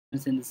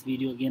In this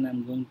video again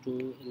I'm going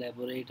to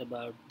elaborate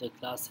about the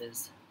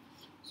classes.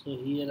 So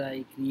here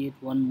I create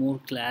one more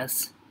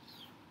class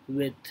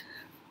with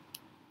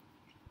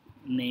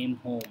name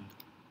home.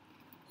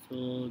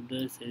 So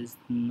this is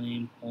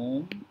name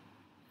home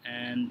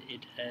and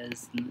it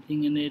has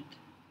nothing in it.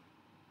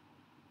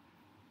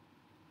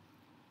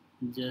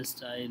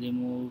 Just I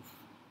remove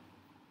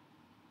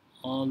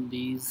all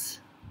these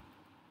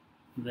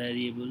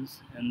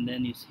variables and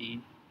then you see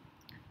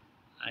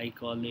I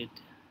call it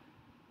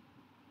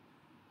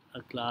a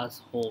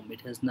class home.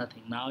 It has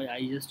nothing. Now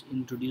I just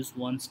introduce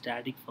one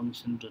static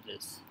function to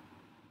this.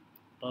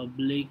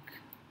 Public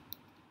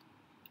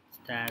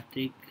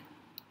static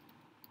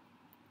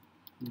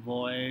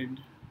void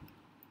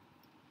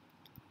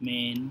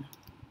main,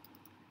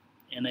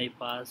 and I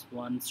pass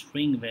one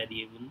string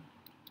variable,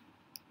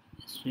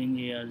 string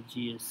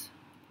args.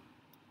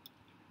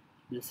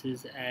 This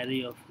is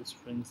array of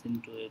strings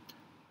into it.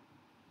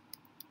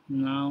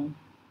 Now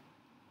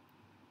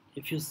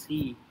if you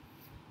see,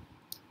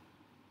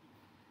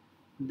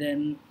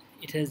 then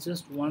it has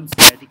just one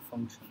static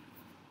function,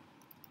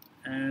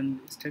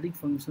 and static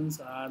functions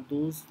are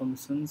those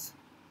functions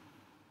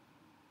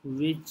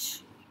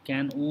which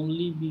can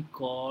only be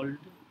called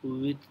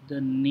with the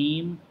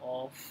name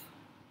of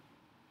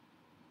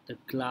the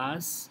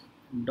class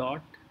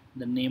dot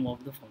the name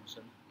of the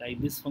function.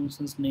 Like this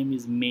function's name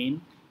is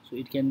main, so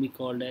it can be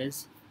called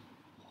as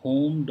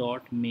home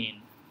dot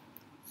main.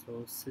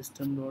 So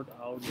system dot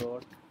out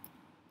dot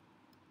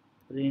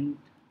print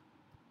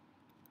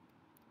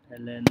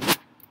ln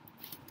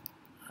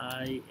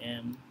I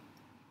am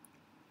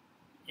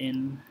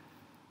in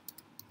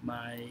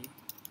my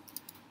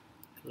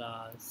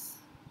class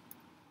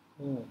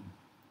home.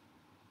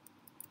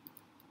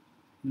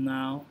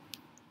 Now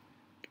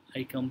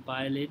I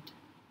compile it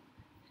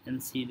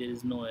and see there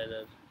is no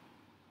error.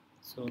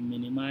 So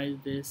minimize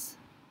this,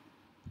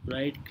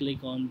 right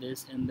click on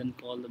this and then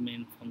call the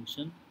main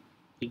function,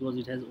 because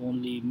it has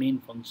only main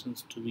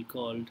functions to be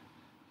called,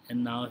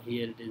 and now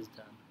here it is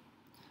done.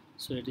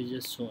 So it is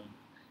just showing.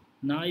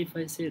 Now if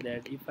I say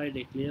that if I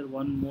declare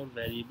one more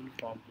variable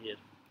from here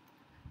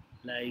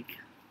like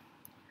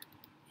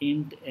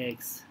int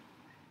x,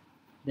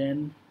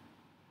 then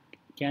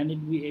can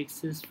it be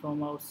accessed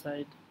from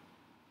outside?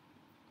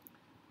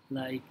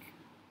 Like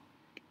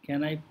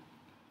can I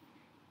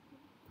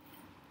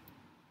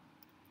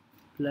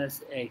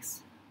plus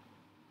x?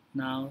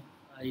 Now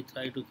I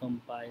try to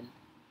compile,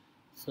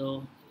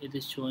 so it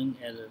is showing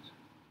error.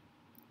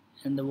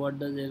 And what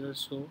does error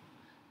show?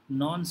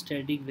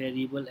 Non-static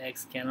variable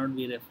x cannot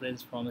be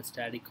referenced from a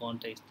static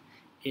context.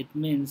 It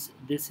means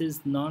this is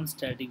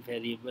non-static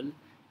variable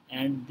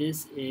and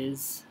this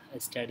is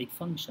a static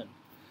function.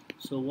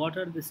 So what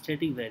are the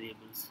static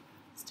variables?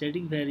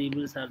 Static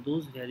variables are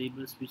those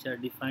variables which are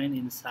defined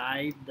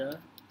inside the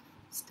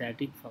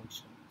static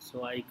function.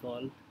 So I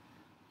call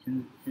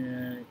in,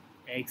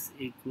 x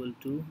equal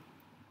to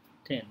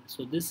 10.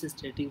 So this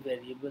static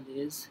variable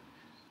is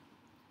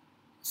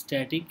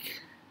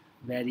static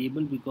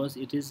variable because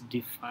it is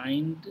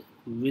defined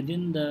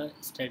within the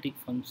static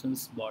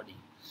functions body.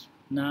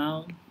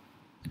 Now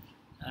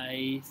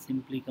I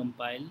simply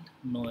compiled,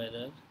 no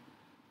error.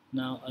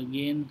 Now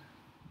again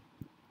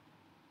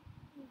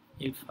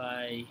if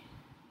I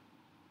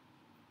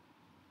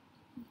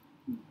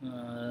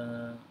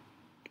uh,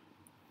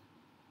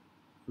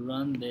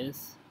 run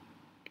this,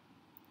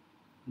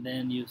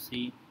 then you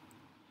see,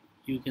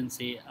 you can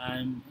say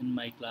I'm in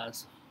my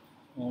class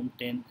home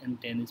 10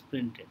 and 10 is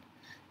printed.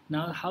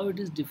 Now how it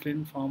is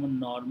different from a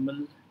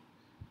normal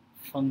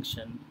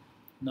function,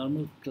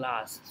 normal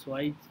class? So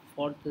I,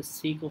 for the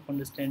sake of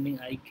understanding,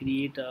 I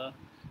create a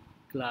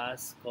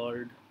class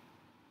called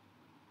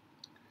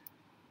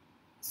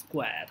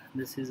square.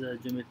 This is a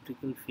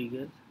geometrical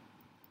figure,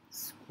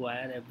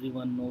 square.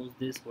 Everyone knows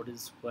this, what is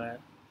square.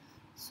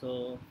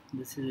 So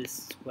this is a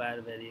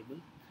square variable.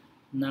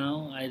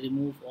 Now I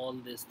remove all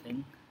this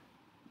thing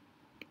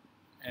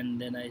and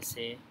then I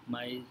say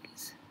my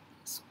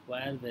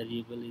square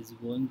variable is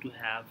going to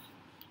have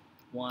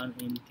one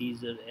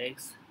integer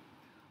x,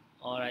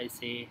 or I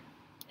say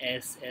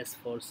s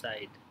for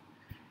side,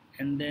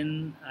 and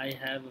then I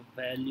have a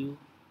value,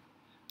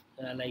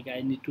 like I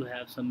need to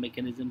have some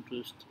mechanism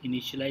to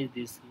initialize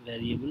this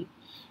variable.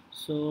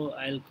 So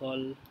I'll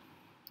call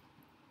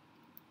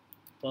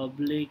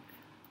public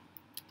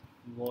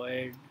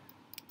void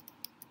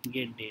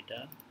get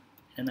data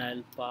and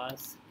I'll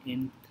pass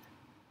int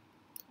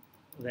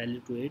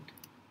value to it,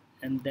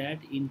 and that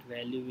int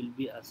value will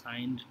be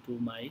assigned to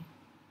my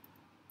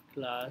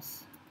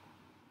class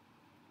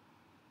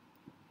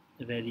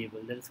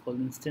variable, that is called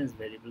instance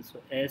variable. So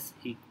s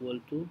equal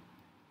to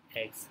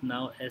x.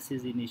 Now s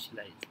is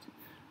initialized.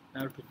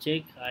 Now to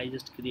check, I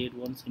just create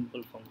one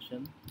simple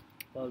function,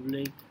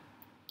 public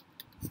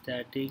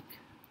static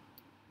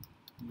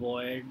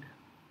void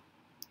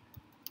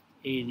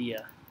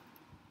area.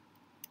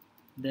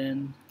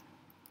 Then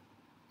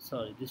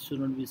sorry, this should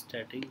not be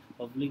static,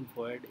 public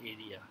void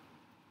area,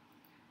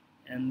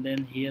 and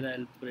then here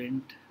I'll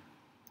print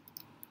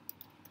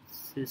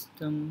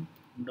system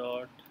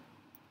dot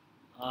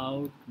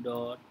out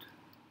dot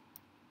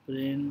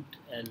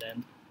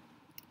println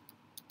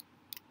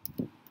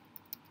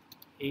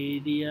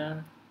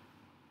area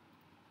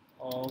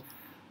of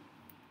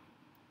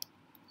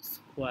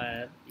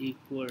square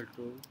equal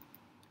to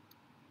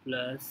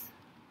plus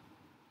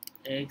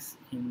x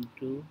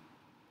into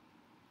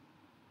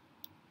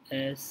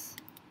s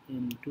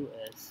into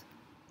s.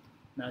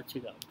 Now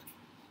check out.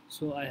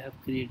 So I have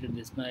created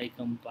this. Now I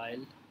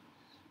compile,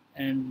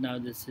 and now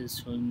this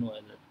is showing no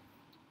error.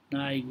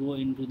 Now I go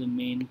into the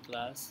main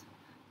class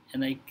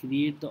and I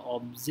create the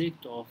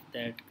object of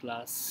that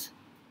class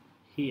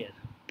here.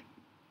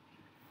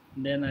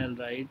 Then I'll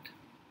write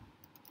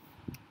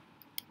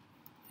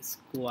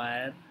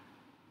square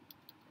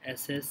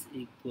ss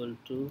equal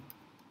to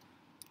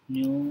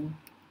new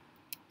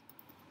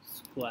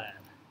square.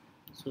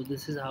 So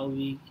this is how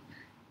we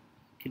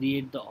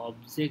create the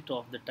object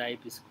of the type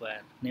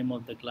square. Name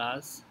of the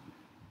class,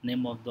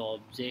 name of the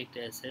object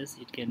ss,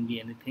 it can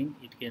be anything,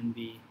 it can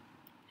be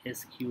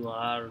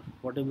sqr,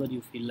 whatever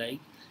you feel like,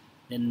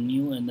 then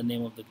new and the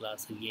name of the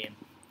class again.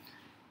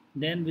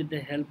 Then with the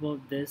help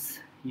of this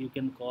you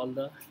can call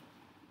the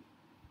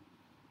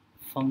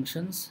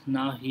functions.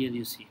 Now here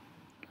you see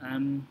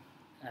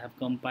I have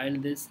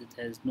compiled this,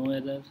 it has no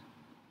error.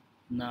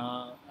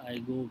 Now I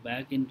go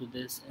back into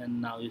this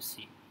and now you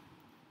see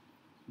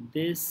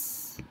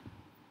this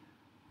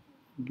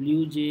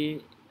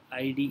BlueJ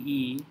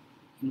IDE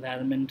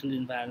environmental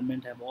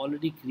environment have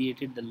already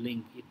created the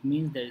link. It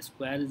means that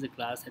square is a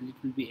class and it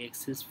will be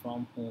accessed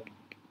from home.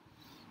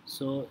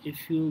 So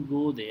if you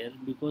go there,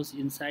 because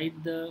inside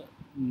the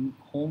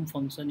home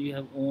function you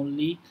have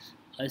only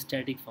a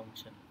static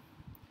function,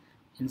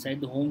 inside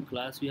the home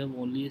class you have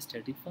only a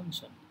static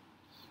function.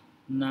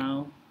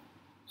 Now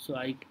so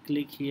I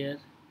click here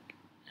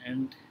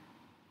and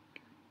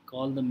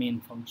call the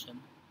main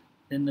function.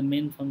 Then the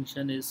main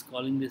function is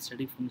calling the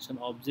static function,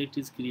 object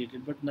is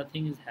created, but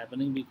nothing is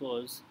happening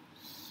because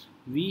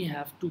we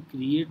have to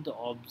create the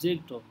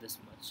object of this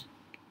much.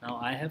 Now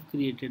I have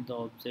created the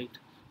object.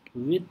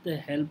 With the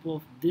help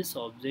of this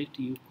object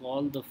you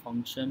call the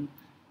function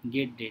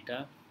get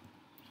data,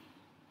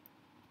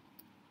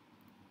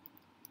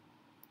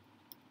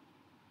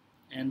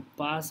 and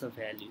pass a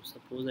value.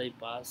 Suppose I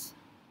pass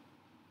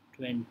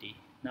 20.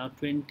 Now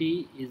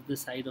 20 is the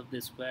side of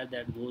the square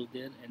that goes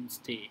there and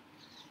stay.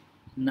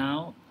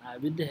 Now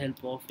with the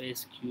help of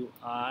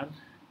sqr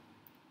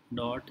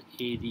dot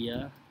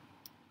area,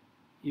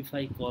 if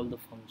I call the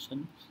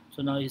function,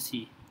 so now you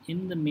see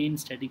in the main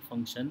static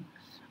function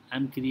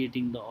I'm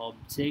creating the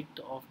object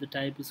of the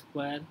type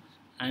square.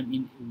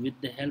 With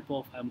the help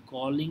of I'm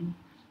calling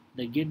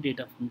the get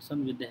data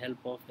function with the help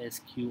of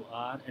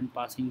sqr and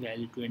passing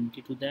value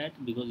 20 to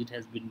that, because it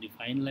has been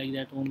defined like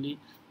that only.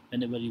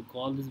 Whenever you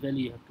call this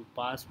value you have to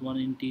pass one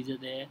integer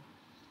there,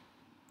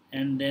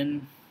 and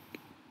then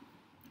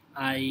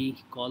I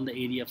call the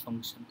area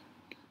function.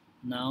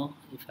 Now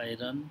if I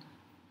run,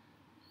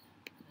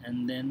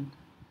 and then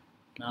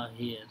now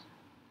here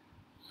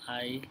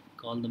I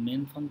call the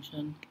main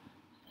function,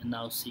 and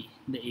now see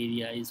the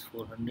area is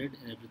 400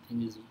 and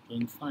everything is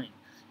doing fine.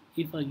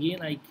 If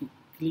again I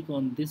click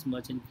on this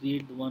much and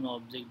create the one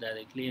object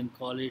directly and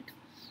call it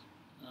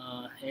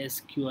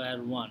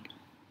sqr1,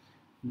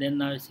 then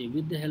now you see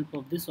with the help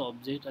of this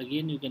object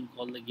again you can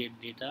call the get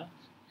data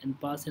and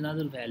pass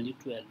another value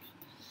 12.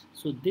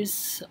 So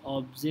this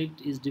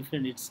object is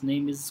different, its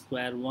name is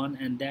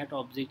square1, and that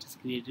object is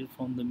created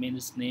from the main,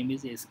 its name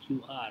is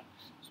sqr.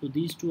 So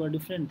these two are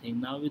different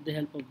things. Now with the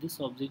help of this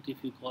object if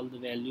you call the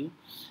value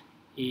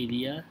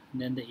area,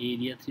 then the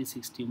area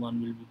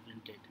 361 will be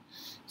printed.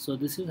 So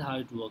this is how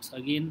it works.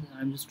 Again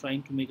I'm just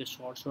trying to make a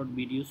short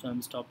video, so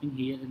I'm stopping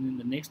here, and in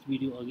the next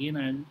video again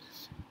I'll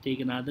take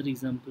another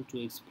example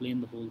to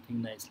explain the whole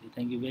thing nicely.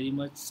 Thank you very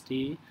much.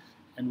 Stay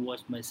and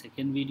watch my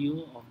second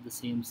video of the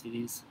same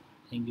series.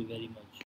 Thank you very much.